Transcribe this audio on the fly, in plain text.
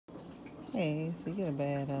Hey, so you get a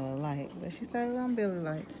bad light. But she started on Billy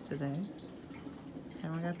Lights today.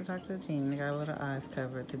 Haven't got to talk to the team. They got a little eyes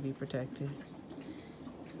covered to be protected.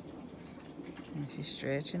 And she's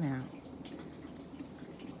stretching out.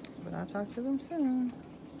 But I'll talk to them soon.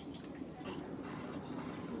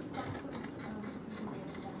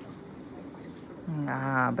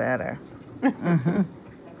 Ah, better. Mm-hmm.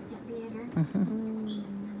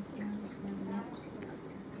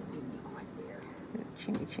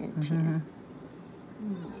 Chinny chin Mm-hmm. chin.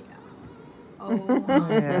 Yeah. Oh my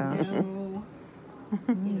Yeah. no.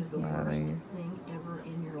 It is the Wow, worst they- thing ever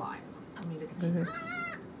in your life. Let me look at you.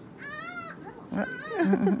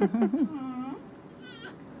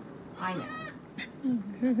 I know.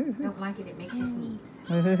 Don't like it, it makes you sneeze.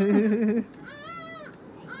 Hey,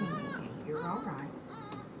 you're all right.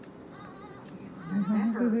 You're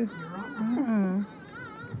better. You're all right.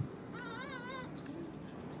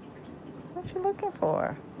 What you looking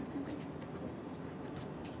for?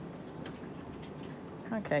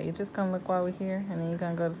 Okay, you're just gonna look while we're here, and then you're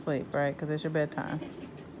gonna go to sleep, right? Because it's your bedtime.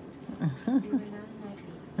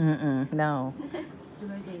 No.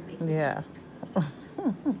 Yeah.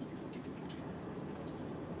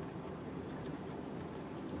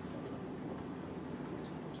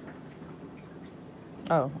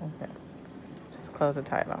 Oh, okay. Just close it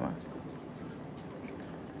tight on us.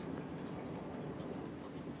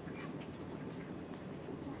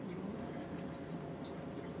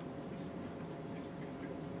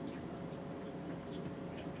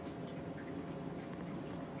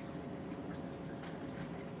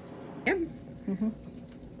 Yep.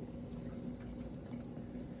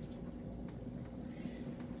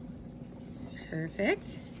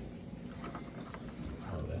 Perfect.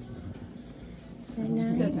 Oh, that's nice.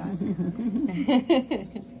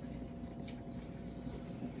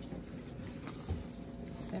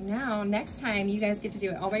 So now, next time, you guys get to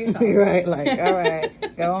do it all by yourself. Right, like, all right,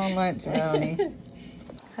 go on lunch, Brownie.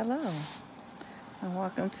 Hello, and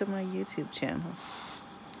welcome to my YouTube channel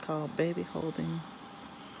called Baby Holding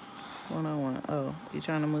 101. Oh, you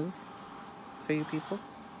trying to move for you people?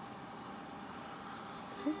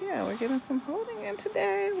 So yeah, we're getting some holding in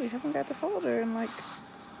today. We haven't got to hold her in like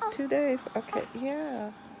 2 days. Okay,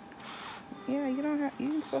 yeah. Yeah, you don't have,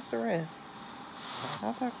 you're supposed to rest.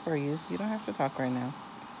 I'll talk for you. You don't have to talk right now.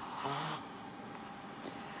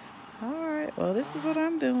 Alright, well this is what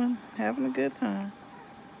I'm doing. Having a good time.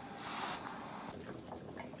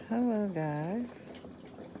 Hello guys.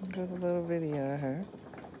 There's a little video of her.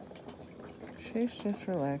 She's just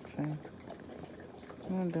relaxing.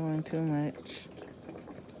 Not doing too much.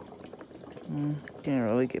 Can't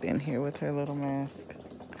really get in here with her little mask.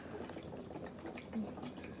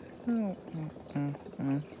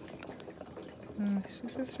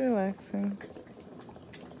 She's just relaxing.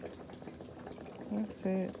 That's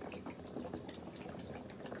it.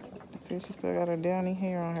 See, she still got her downy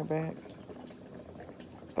hair on her back.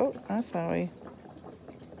 Oh, I'm sorry.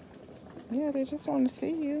 Yeah, they just want to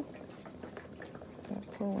see you. Stop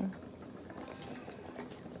pulling.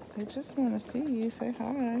 They just want to see you. Say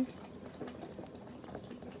hi.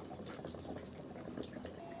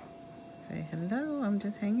 Say hello. I'm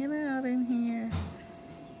just hanging out in here.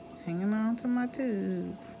 Hanging on to my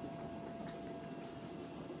tube.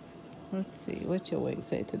 Let's see. What's your weight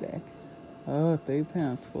say today? Oh, 3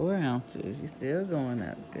 pounds, 4 ounces. You're still going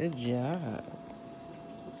up. Good job.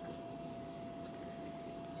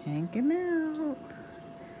 Hanging out.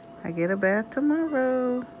 I get a bath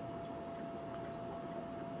tomorrow.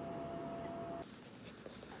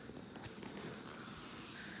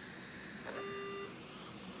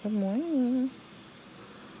 Good morning.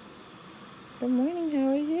 Good morning. How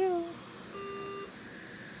are you?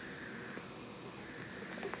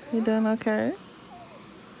 You doing okay?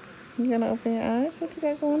 You gonna open your eyes? What you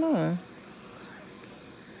got going on?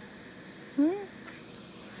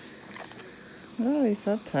 Oh, you're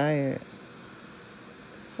so tired.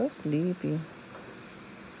 So sleepy.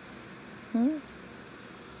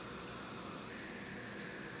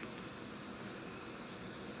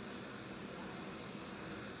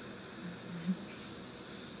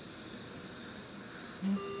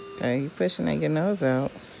 Okay, you pushing your nose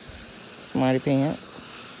out. Smarty pants.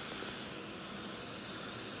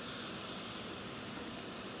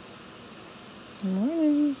 Good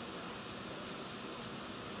morning.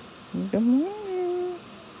 Good morning.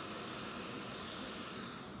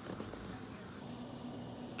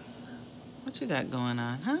 What you got going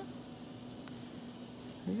on, huh?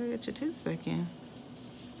 You gotta get your tooth back in.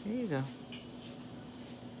 There you go.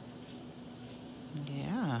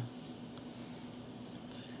 Yeah.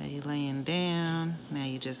 So you laying down. Now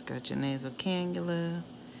you just got your nasal cannula.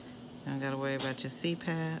 Don't gotta worry about your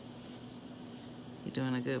CPAP. You're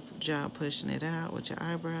doing a good job pushing it out with your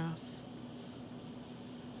eyebrows.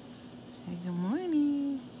 Hey, good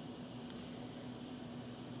morning.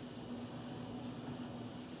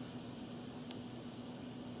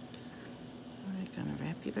 We're gonna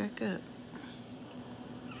wrap you back up.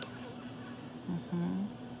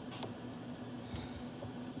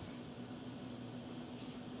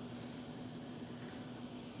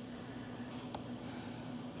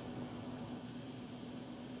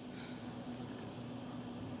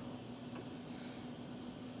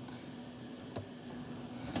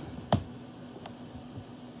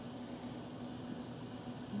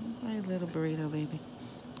 Right, little burrito baby.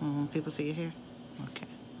 People see your hair? Okay.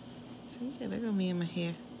 See, yeah, there go me and my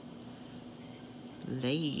hair.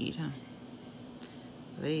 Laid, huh?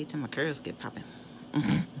 Laid till my curls get popping.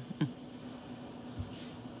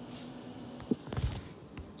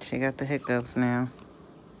 She got the hiccups now.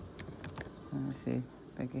 Let me see.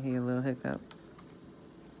 I can hear little hiccups.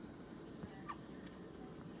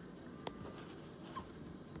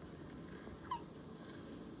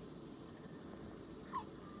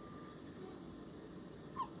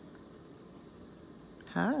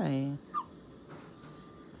 Hi.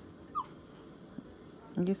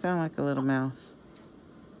 You sound like a little mouse.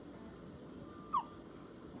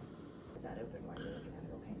 Is that open while you're looking at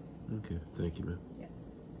it, okay? Okay, thank you, ma'am. Yeah.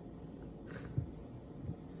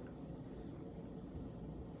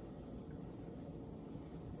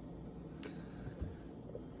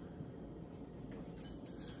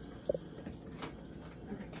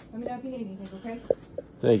 Okay. Let me know if you need anything, okay?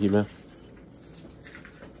 Thank you, ma'am.